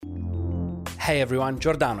Hey everyone,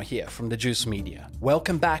 Giordano here from the Juice Media.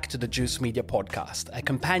 Welcome back to the Juice Media podcast, a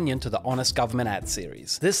companion to the Honest Government ad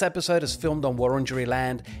series. This episode is filmed on Wurundjeri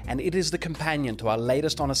land, and it is the companion to our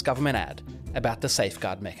latest Honest Government ad about the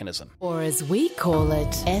safeguard mechanism. Or as we call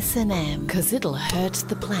it, S&M, because it'll hurt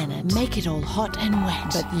the planet, make it all hot and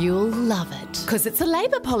wet, but you'll love it, because it's a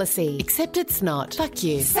Labor policy, except it's not. Fuck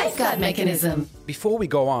you. Safeguard mechanism. Before we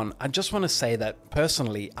go on, I just want to say that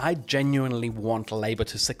personally, I genuinely want Labor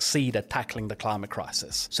to succeed at tackling the climate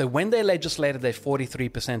crisis. So when they legislated their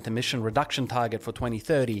 43% emission reduction target for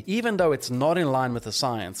 2030, even though it's not in line with the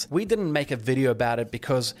science, we didn't make a video about it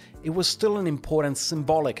because it was still an important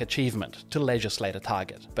symbolic achievement to legislate a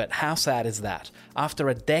target. But how sad is that? After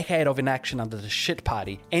a decade of inaction under the shit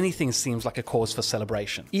party, anything seems like a cause for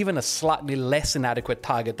celebration. Even a slightly less inadequate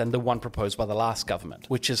target than the one proposed by the last government,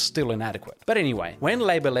 which is still inadequate. But anyway, when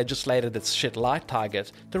Labor legislated its shit-light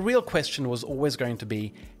target, the real question was always going to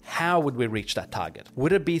be, how would we reach that target?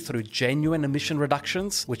 Would it be through genuine emission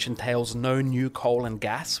reductions, which entails no new coal and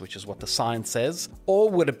gas, which is what the science says? Or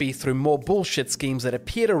would it be through more bullshit schemes that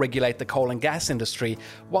appear to regulate the coal and gas industry,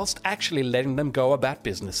 whilst actually letting them go about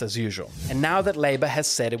business as usual? And now that Labor has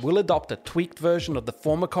said it will adopt a tweaked version of the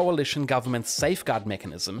former coalition government's safeguard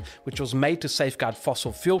mechanism, which was made to safeguard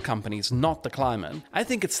fossil fuel companies, not the climate, I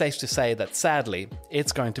think it's safe to say that sadly,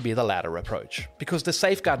 it's going to be the latter approach. Because the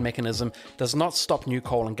safeguard mechanism does not stop new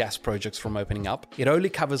coal and gas projects from opening up. It only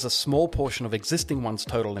covers a small portion of existing ones'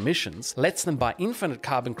 total emissions, lets them buy infinite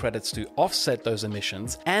carbon credits to offset those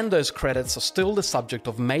emissions, and those credits are still the subject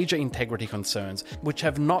of major integrity concerns which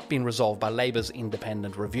have not been resolved by Labor's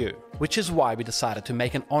independent review. Which is why we decided to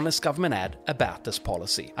make an Honest Government ad about this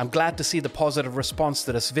policy. I'm glad to see the positive response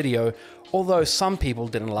to this video, although some people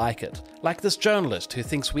didn't like it. Like this journalist who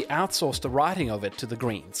thinks we outsourced the writing of it to the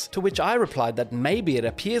Greens. To which I replied that maybe it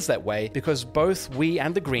appears that way because both we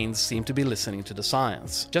and the Greens seem to be listening to the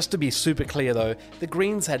science. Just to be super clear though, the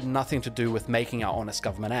Greens had nothing to do with making our Honest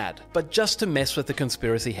Government ad. But just to mess with the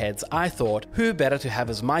conspiracy heads, I thought, who better to have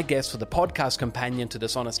as my guest for the podcast companion to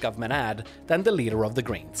this Honest Government ad than the leader of the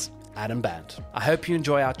Greens, Adam Bandt. I hope you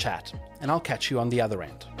enjoy our chat, and I'll catch you on the other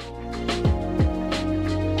end.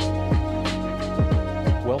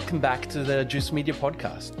 Welcome back to the Juice Media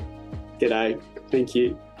podcast. G'day, thank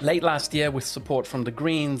you. Late last year, with support from the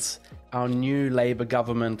Greens, our new Labor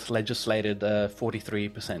government legislated a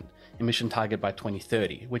 43% emission target by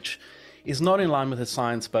 2030, which is not in line with the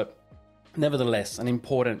science, but nevertheless an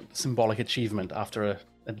important symbolic achievement after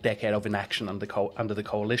a decade of inaction under the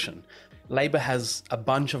coalition. Labor has a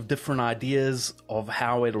bunch of different ideas of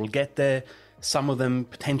how it'll get there. Some of them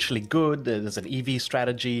potentially good. There's an EV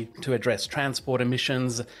strategy to address transport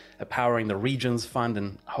emissions, a Powering the Regions Fund,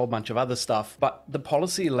 and a whole bunch of other stuff. But the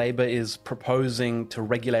policy Labor is proposing to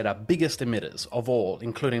regulate our biggest emitters of all,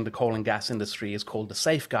 including the coal and gas industry, is called the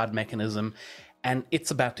safeguard mechanism, and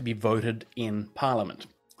it's about to be voted in Parliament.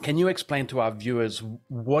 Can you explain to our viewers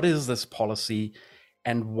what is this policy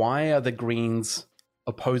and why are the Greens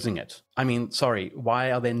opposing it?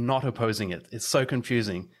 Why are they not opposing it? It's so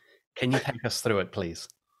confusing. Can you take us through it, please?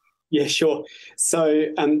 Yeah, sure. So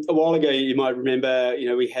a while ago, you might remember,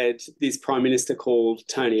 we had this Prime Minister called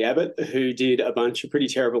Tony Abbott who did a bunch of pretty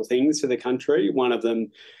terrible things for the country. One of them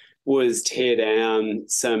was tear down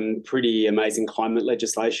some pretty amazing climate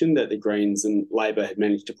legislation that the Greens and Labor had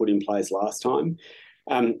managed to put in place last time.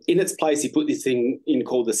 In its place, he put this thing in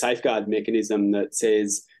called the safeguard mechanism that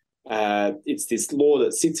says it's this law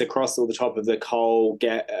that sits across all the top of the coal,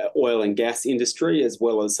 oil and gas industry, as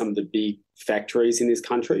well as some of the big factories in this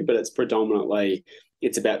country. But it's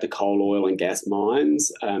about the coal, oil and gas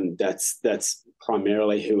mines. That's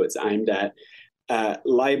primarily who it's aimed at.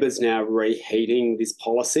 Labor's now reheating this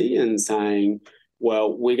policy and saying,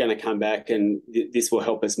 well, we're going to come back and this will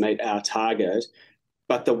help us meet our target.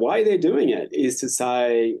 But the way they're doing it is to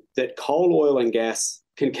say that coal, oil and gas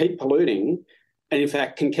can keep polluting and in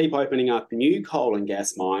fact can keep opening up new coal and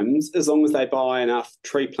gas mines as long as they buy enough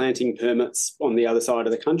tree planting permits on the other side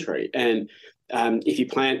of the country. And if you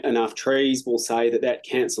plant enough trees, we'll say that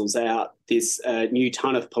cancels out this new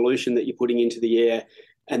ton of pollution that you're putting into the air.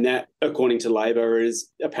 And that, according to Labor,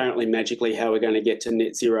 is apparently magically how we're going to get to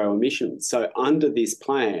net zero emissions. So under this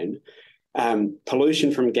plan,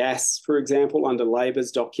 pollution from gas, for example, under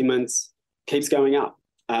Labor's documents, keeps going up.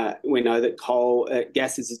 We know that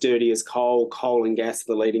gas is as dirty as coal. Coal and gas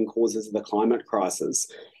are the leading causes of the climate crisis.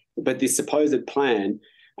 But this supposed plan,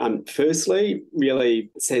 firstly, really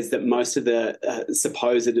says that most of the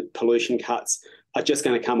supposed pollution cuts are just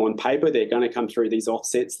going to come on paper. They're going to come through these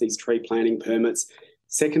offsets, these tree planting permits.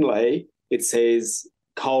 Secondly, it says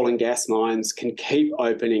coal and gas mines can keep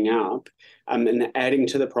opening up and adding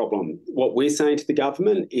to the problem. What we're saying to the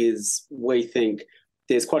government is we think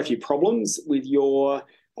there's quite a few problems with your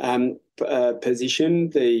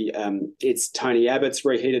position. It's Tony Abbott's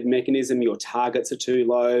reheated mechanism. Your targets are too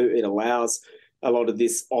low. It allows a lot of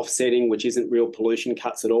this offsetting, which isn't real pollution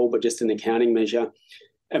cuts at all, but just an accounting measure.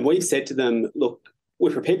 And we've said to them, look,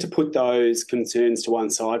 we're prepared to put those concerns to one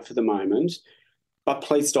side for the moment, but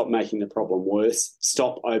please stop making the problem worse.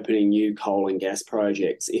 Stop opening new coal and gas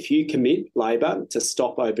projects. If you commit, Labor, to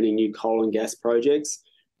stop opening new coal and gas projects,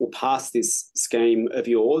 we'll pass this scheme of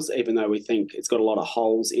yours, even though we think it's got a lot of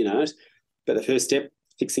holes in it. But the first step,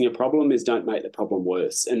 fixing a problem, is don't make the problem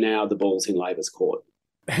worse. And now the ball's in Labor's court.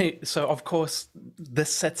 So, of course,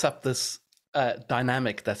 this sets up this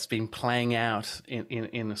dynamic that's been playing out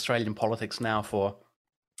in Australian politics now for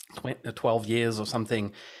 12 years or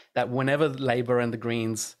something, that whenever Labor and the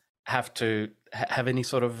Greens have to have any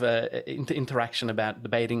sort of interaction about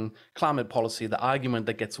debating climate policy, the argument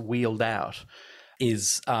that gets wheeled out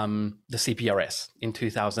is the CPRS in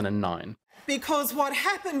 2009. Because what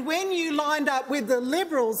happened when you lined up with the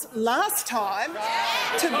Liberals last time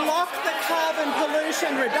to block the carbon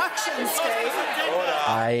pollution reduction scheme...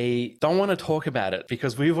 I don't want to talk about it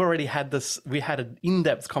because we've already had this. We had an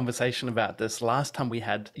in-depth conversation about this last time we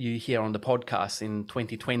had you here on the podcast in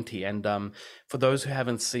 2020. And for those who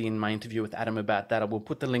haven't seen my interview with Adam about that, I will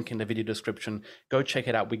put the link in the video description. Go check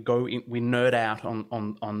it out. We nerd out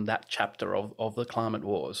on that chapter of the climate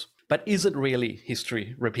wars. But is it really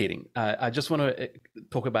history repeating? I just want to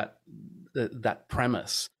talk about that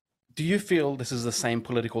premise. Do you feel this is the same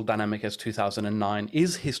political dynamic as 2009?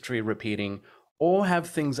 Is history repeating, or have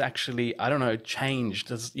things actually, I don't know,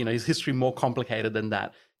 changed? Is history more complicated than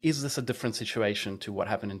that? Is this a different situation to what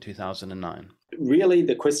happened in 2009? Really,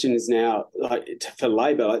 the question is now, for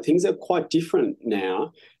Labor, things are quite different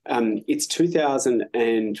now. It's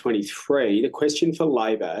 2023. The question for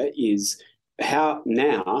Labor is, how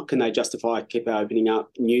now can they justify keep opening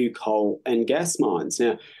up new coal and gas mines?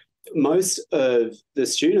 Now, most of the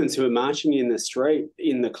students who are marching in the street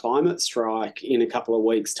in the climate strike in a couple of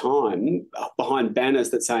weeks' time behind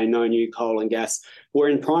banners that say no new coal and gas were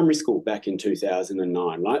in primary school back in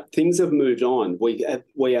 2009. Right? Things have moved on. We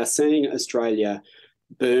are seeing Australia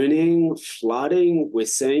burning, flooding. We're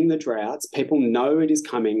seeing the droughts. People know it is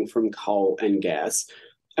coming from coal and gas.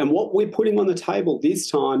 And what we're putting on the table this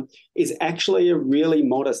time is actually a really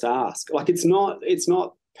modest ask. It's not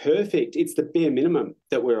perfect. It's the bare minimum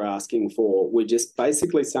that we're asking for. We're just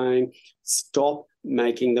basically saying, stop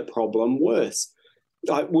making the problem worse.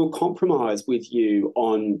 We'll compromise with you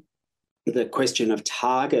on the question of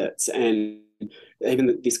targets and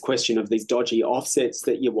even this question of these dodgy offsets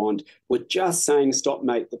that you want. We're just saying, stop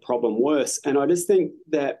make the problem worse. And I just think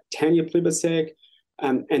that Tanya Plibersek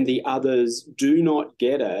and the others do not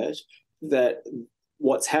get it, that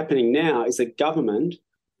what's happening now is the government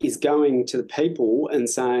is going to the people and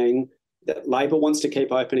saying that Labor wants to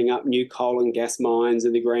keep opening up new coal and gas mines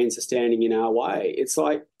and the Greens are standing in our way. It's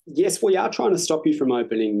like, yes, we are trying to stop you from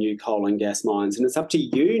opening new coal and gas mines, and it's up to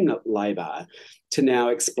you, Labor, to now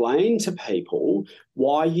explain to people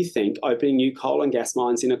why you think opening new coal and gas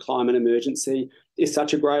mines in a climate emergency is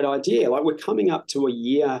such a great idea. We're coming up to a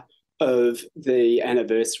year of the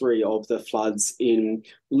anniversary of the floods in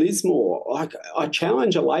Lismore. I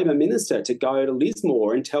challenge a Labor minister to go to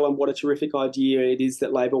Lismore and tell them what a terrific idea it is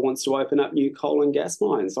that Labor wants to open up new coal and gas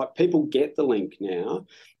mines. People get the link now.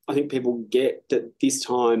 I think people get that this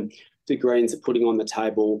time the Greens are putting on the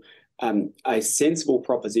table a sensible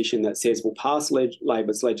proposition that says we'll pass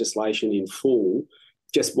Labor's legislation in full.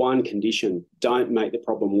 Just one condition: don't make the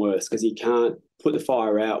problem worse, because you can't put the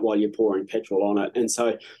fire out while you're pouring petrol on it. And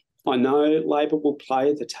so I know Labor will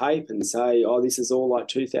play the tape and say, oh, this is all like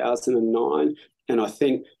 2009. And I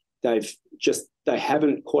think they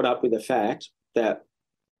haven't caught up with the fact that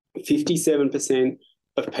 57%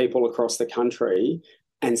 of people across the country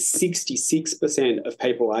and 66% of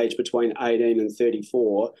people aged between 18 and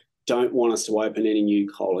 34 don't want us to open any new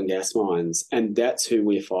coal and gas mines. And that's who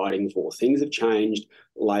we're fighting for. Things have changed.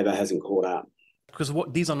 Labor hasn't caught up. Because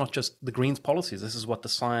these are not just the Greens' policies. This is what the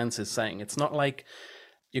science is saying. It's not like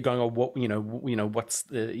you're going,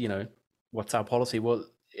 what's our policy? Well,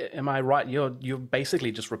 am I right? You're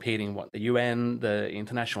basically just repeating what the UN, the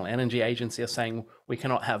International Energy Agency are saying. We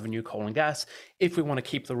cannot have new coal and gas. If we want to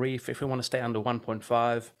keep the reef, if we want to stay under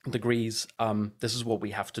 1.5 degrees, this is what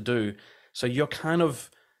we have to do. So you're kind of,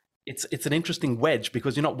 it's an interesting wedge,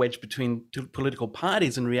 because you're not wedged between two political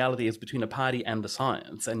parties. In reality, it's between a party and the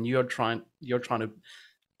science. And you're trying to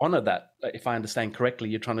honor that, if I understand correctly.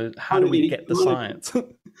 You're trying to, how do we get the science?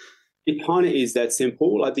 It kind of is that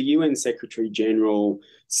simple. The UN Secretary General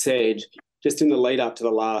said just in the lead up to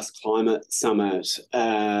the last climate summit,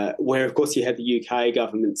 where, of course, you had the UK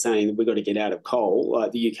government saying that we've got to get out of coal,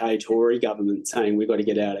 the UK Tory government saying we've got to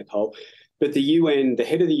get out of coal. But the UN, the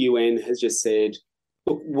head of the UN has just said,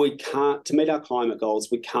 look, we can't, to meet our climate goals,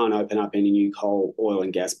 we can't open up any new coal, oil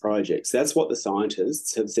and gas projects. That's what the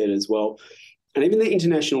scientists have said as well. And even the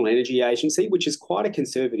International Energy Agency, which is quite a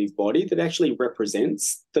conservative body that actually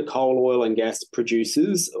represents the coal, oil and gas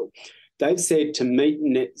producers, they've said to meet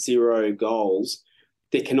net zero goals,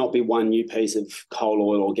 there cannot be one new piece of coal,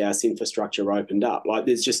 oil or gas infrastructure opened up. Like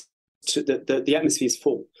there's just, the atmosphere is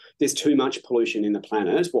full. There's too much pollution in the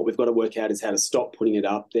planet. What we've got to work out is how to stop putting it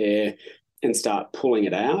up there and start pulling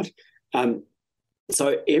it out.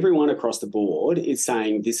 So everyone across the board is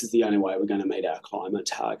saying this is the only way we're going to meet our climate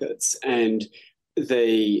targets. And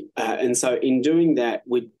so in doing that,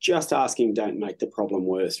 we're just asking, don't make the problem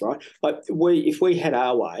worse, right? Like if we had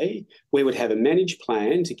our way, we would have a managed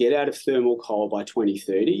plan to get out of thermal coal by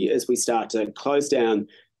 2030 as we start to close down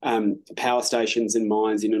power stations and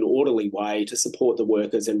mines in an orderly way to support the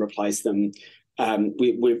workers and replace them.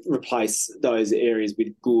 We replace those areas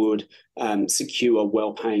with good, secure,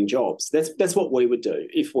 well-paying jobs. That's what we would do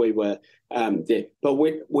if we were there. But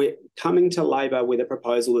we're coming to Labor with a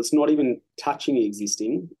proposal that's not even touching the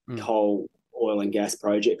existing coal, oil and gas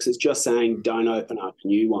projects. It's just saying don't open up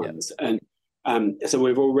new ones. Yep. And so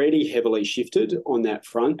we've already heavily shifted on that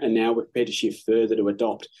front, and now we're prepared to shift further to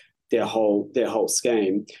adopt their whole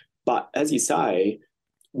scheme. But as you say,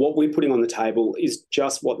 what we're putting on the table is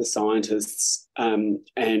just what the scientists and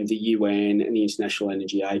the UN and the International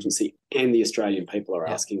Energy Agency and the Australian people are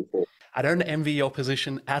asking for. I don't envy your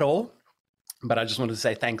position at all, but I just wanted to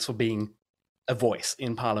say thanks for being a voice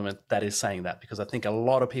in Parliament that is saying that, because I think a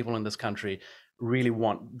lot of people in this country really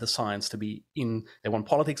want the science to be in. They want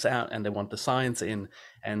politics out and they want the science in.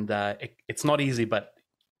 And it's not easy, but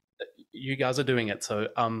you guys are doing it. So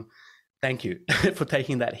thank you for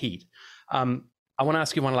taking that heat. I want to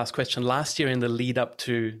ask you one last question. Last year in the lead up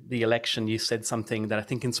to the election, you said something that I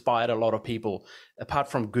think inspired a lot of people,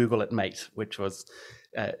 apart from Google it, mate, which was,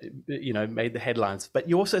 made the headlines. But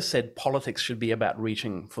you also said politics should be about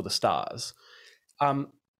reaching for the stars.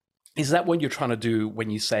 Is that what you're trying to do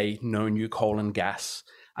when you say no new coal and gas?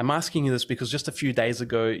 I'm asking you this because just a few days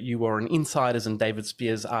ago, you were on Insiders and David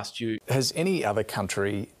Spears asked you, has any other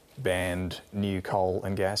country banned new coal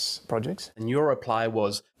and gas projects? And your reply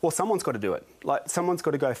was, well, someone's got to do it. Like, someone's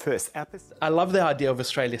got to go first. I love the idea of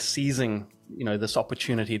Australia seizing, this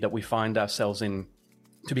opportunity that we find ourselves in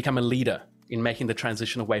to become a leader in making the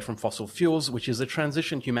transition away from fossil fuels, which is a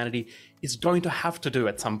transition humanity is going to have to do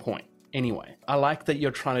at some point anyway. I like that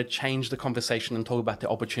you're trying to change the conversation and talk about the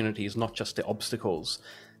opportunities, not just the obstacles.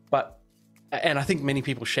 And I think many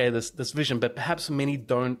people share this vision, but perhaps many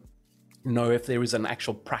don't know if there is an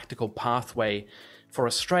actual practical pathway for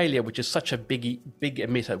Australia, which is such a big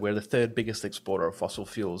emitter. We're the third biggest exporter of fossil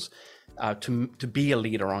fuels, to be a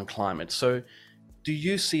leader on climate. So do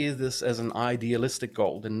you see this as an idealistic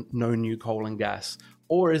goal, and no new coal and gas,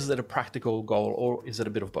 or is it a practical goal, or is it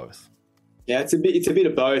a bit of both? Yeah, it's a bit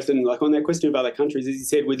of both. And like on that question of other countries, as you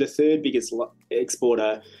said, we're the third biggest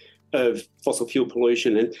exporter of fossil fuel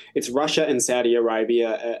pollution, and it's Russia and Saudi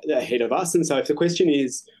Arabia ahead of us. And so if the question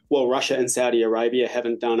is, well, Russia and Saudi Arabia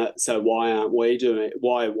haven't done it, so why aren't we doing it?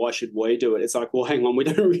 Why should we do it? It's like, well, hang on, we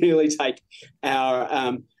don't really take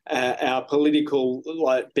our political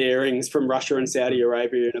bearings from Russia and Saudi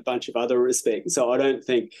Arabia in a bunch of other respects. So I don't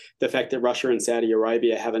think the fact that Russia and Saudi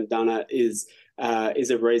Arabia haven't done it is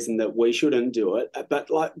a reason that we shouldn't do it. But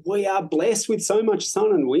we are blessed with so much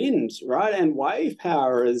sun and wind, right, and wave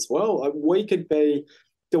power as well. We could be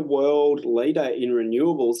the world leader in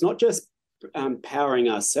renewables, not just powering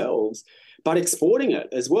ourselves, but exporting it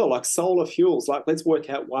as well, like solar fuels. Let's work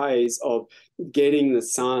out ways of getting the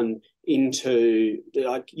sun into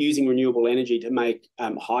using renewable energy to make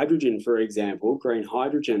hydrogen, for example, green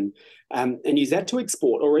hydrogen, and use that to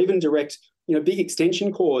export, or even direct big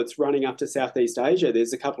extension cords running up to Southeast Asia.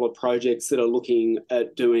 There's a couple of projects that are looking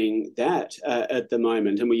at doing that at the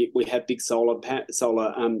moment. And we have big solar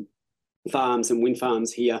farms and wind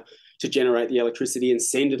farms here to generate the electricity and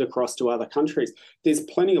send it across to other countries. There's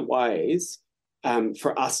plenty of ways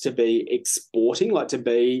for us to be exporting, to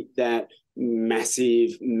be that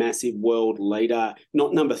massive world leader,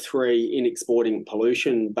 not number 3 in exporting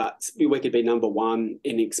pollution, but we could be number 1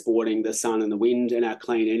 in exporting the sun and the wind and our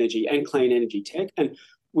clean energy tech. And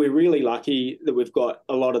we're really lucky that we've got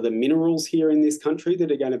a lot of the minerals here in this country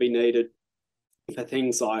that are going to be needed for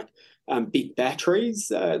things like big batteries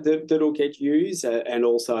that'll get used, and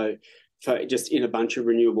also for just in a bunch of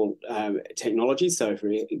renewable technologies. So, for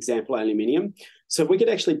example, aluminium. So we could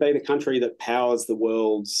actually be the country that powers the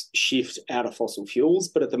world's shift out of fossil fuels.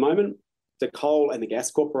 But at the moment, the coal and the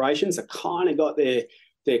gas corporations have kind of got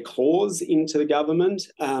their claws into the government,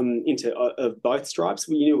 of both stripes.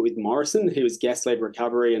 We knew it with Morrison. He was gas-led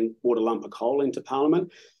recovery and brought a lump of coal into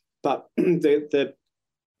Parliament. But the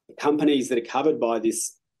companies that are covered by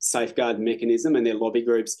this safeguard mechanism and their lobby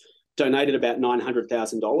groups donated about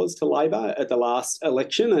 $900,000 to Labor at the last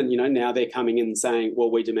election. And, now they're coming in and saying, well,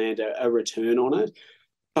 we demand a return on it.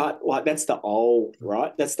 But that's the old,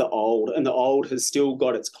 right? That's the old. And the old has still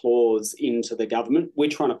got its claws into the government. We're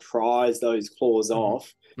trying to prise those claws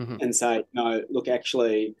off and say, no, look,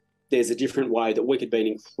 actually, there's a different way that we could be an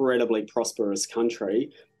incredibly prosperous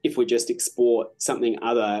country if we just export something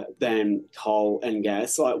other than coal and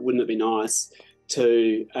gas. Wouldn't it be nice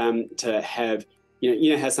to have,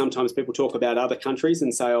 how sometimes people talk about other countries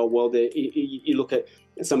and say, oh, well, you look at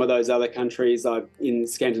some of those other countries, like in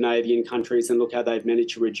Scandinavian countries, and look how they've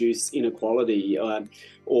managed to reduce inequality,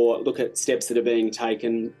 or look at steps that are being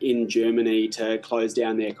taken in Germany to close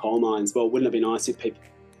down their coal mines. Well, wouldn't it be nice if people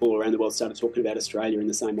around the world started talking about Australia in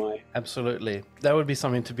the same way? Absolutely. That would be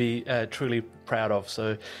something to be truly proud of.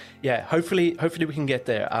 So, yeah, hopefully we can get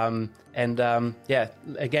there.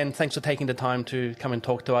 Again, thanks for taking the time to come and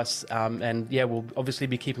talk to us. We'll obviously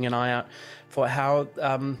be keeping an eye out for how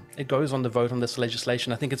it goes on the vote on this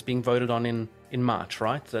legislation. I think it's being voted on in March,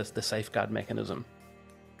 right? The safeguard mechanism.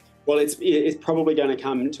 Well, it's probably going to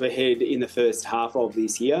come to a head in the first half of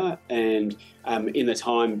this year, and in the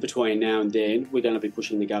time between now and then, we're going to be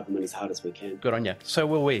pushing the government as hard as we can. Good on you. So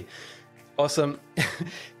will we. Awesome.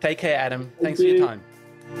 Take care, Adam. Thanks for your time.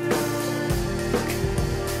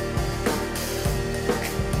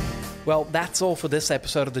 Well, that's all for this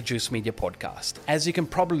episode of the Juice Media podcast. As you can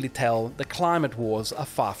probably tell, the climate wars are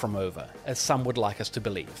far from over, as some would like us to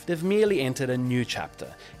believe. They've merely entered a new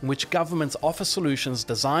chapter, in which governments offer solutions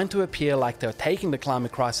designed to appear like they're taking the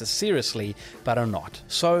climate crisis seriously, but are not.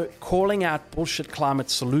 So, calling out bullshit climate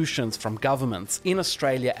solutions from governments in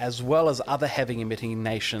Australia as well as other heavy emitting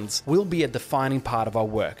nations will be a defining part of our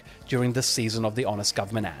work during this season of the Honest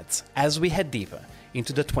Government ads, as we head deeper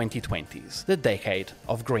into the 2020s, the decade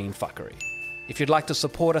of green fuckery. If you'd like to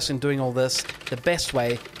support us in doing all this, the best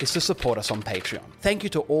way is to support us on Patreon. Thank you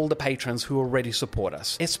to all the patrons who already support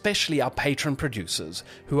us, especially our patron producers,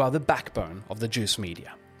 who are the backbone of the Juice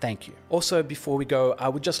Media. Thank you. Also, before we go, I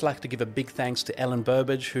would just like to give a big thanks to Ellen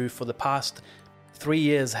Burbage, who for the past 3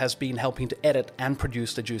 years has been helping to edit and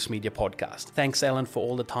produce the Juice Media podcast. Thanks, Ellen, for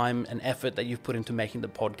all the time and effort that you've put into making the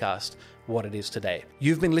podcast what it is today.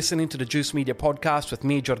 You've been listening to the Juice Media podcast with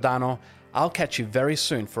me, Giordano. I'll catch you very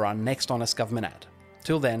soon for our next Honest Government ad.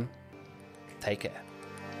 Till then, take care.